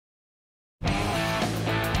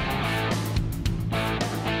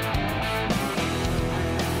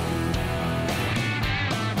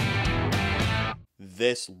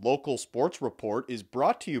This local sports report is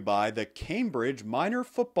brought to you by the Cambridge Minor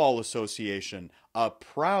Football Association, a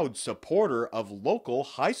proud supporter of local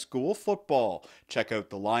high school football. Check out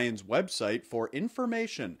the Lions website for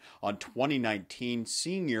information on 2019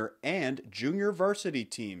 senior and junior varsity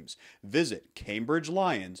teams. Visit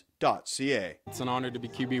cambridgelions.ca. It's an honor to be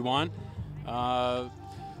QB1.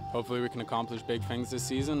 Hopefully we can accomplish big things this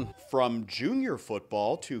season. From junior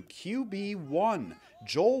football to QB1,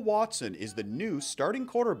 Joel Watson is the new starting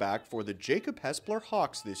quarterback for the Jacob Hespeler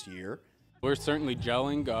Hawks this year. We're certainly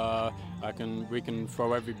gelling. We can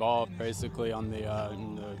throw every ball basically on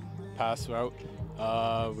in the pass route.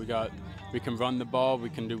 We can run the ball. We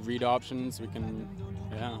can do read options. We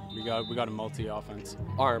got a multi-offense.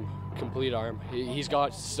 Arm, complete arm. He's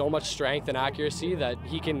got so much strength and accuracy that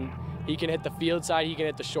he can hit the field side, he can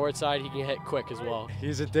hit the short side, he can hit quick as well.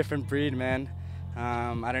 He's a different breed, man.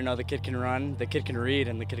 I don't know, the kid can run, the kid can read,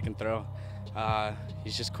 and the kid can throw.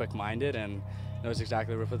 He's just quick-minded and knows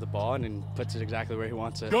exactly where to put the ball and puts it exactly where he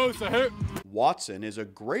wants it. Goes to hit! Watson is a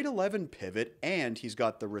grade 11 pivot, and he's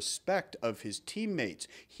got the respect of his teammates.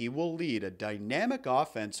 He will lead a dynamic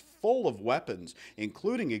offense full of weapons,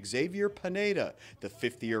 including Xavier Pineda. The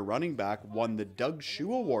fifth-year running back won the Doug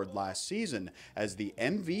Shue Award last season as the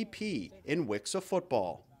MVP in WCSSAA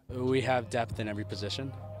Football. We have depth in every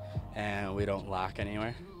position, and we don't lack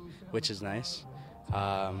anywhere, which is nice.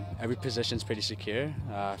 Every position's pretty secure,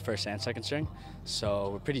 first and second string,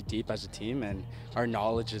 so we're pretty deep as a team, and our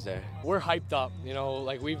knowledge is there. We're hyped up, you know,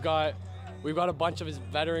 like we've got a bunch of his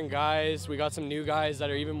veteran guys. We got some new guys that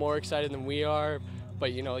are even more excited than we are,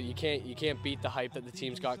 but you know, you can't beat the hype that the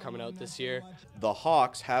team's got coming out this year. The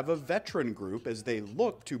Hawks have a veteran group as they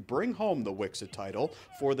look to bring home the WCSSAA title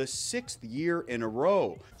for the 6th year in a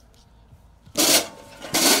row.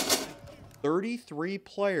 33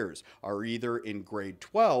 players are either in grade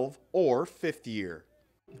 12 or 5th year.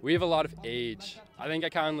 We have a lot of age. I think I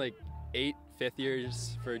count like 8 5th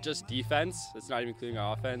years for just defense. That's not even including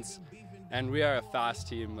our offense. And we are a fast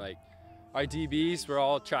team. Like our DBs, we're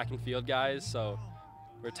all track and field guys, so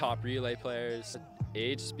we're top relay players.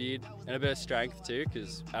 Age, speed, and a bit of strength too,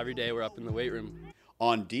 because every day we're up in the weight room.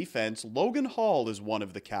 On defense, Logan Hall is one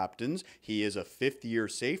of the captains. He is a 5th-year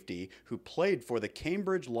safety who played for the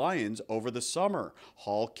Cambridge Lions over the summer.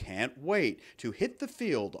 Hall can't wait to hit the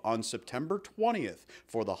field on September 20th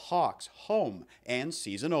for the Hawks' home and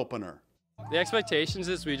season opener. The expectations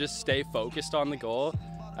is we just stay focused on the goal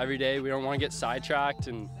every day. We don't want to get sidetracked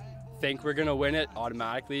and think we're going to win it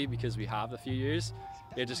automatically because we have a few years.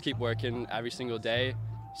 We just keep working every single day,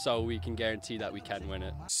 so we can guarantee that we can win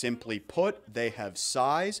it. Simply put, they have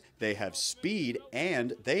size, they have speed,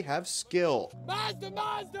 and they have skill.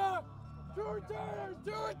 Mazda! Two returners!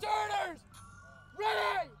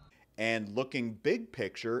 Ready! And looking big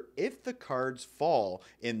picture, if the cards fall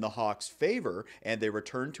in the Hawks' favor and they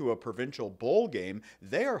return to a provincial bowl game,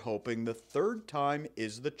 they are hoping the 3rd time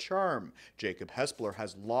is the charm. Jacob Hespeler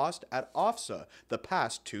has lost at OFSA the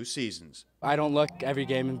past 2 seasons. I don't look every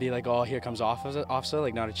game and be like, oh, here comes OFSA,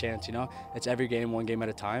 like not a chance, you know. It's every game, one game at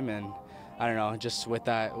a time, and I don't know, just with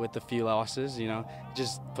the few losses, you know, it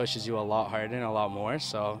just pushes you a lot harder and a lot more,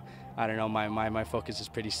 so I don't know, my focus is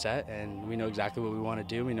pretty set, and we know exactly what we want to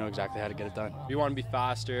do. We know exactly how to get it done. We want to be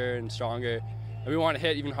faster and stronger, and we want to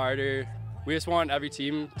hit even harder. We just want every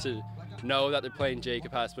team to know that they're playing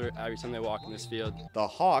Jacob Hespeler every time they walk in this field. The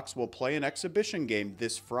Hawks will play an exhibition game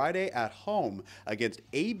this Friday at home against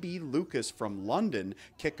AB Lucas from London.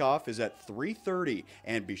 Kickoff is at 3:30,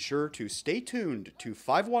 and be sure to stay tuned to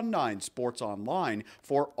 519 Sports Online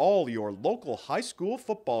for all your local high school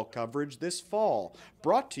football coverage this fall.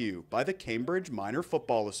 Brought to you by the Cambridge Minor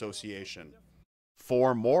Football Association.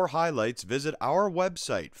 For more highlights, visit our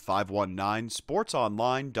website,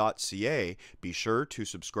 519sportsonline.ca. Be sure to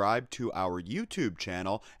subscribe to our YouTube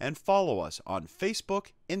channel and follow us on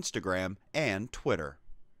Facebook, Instagram, and Twitter.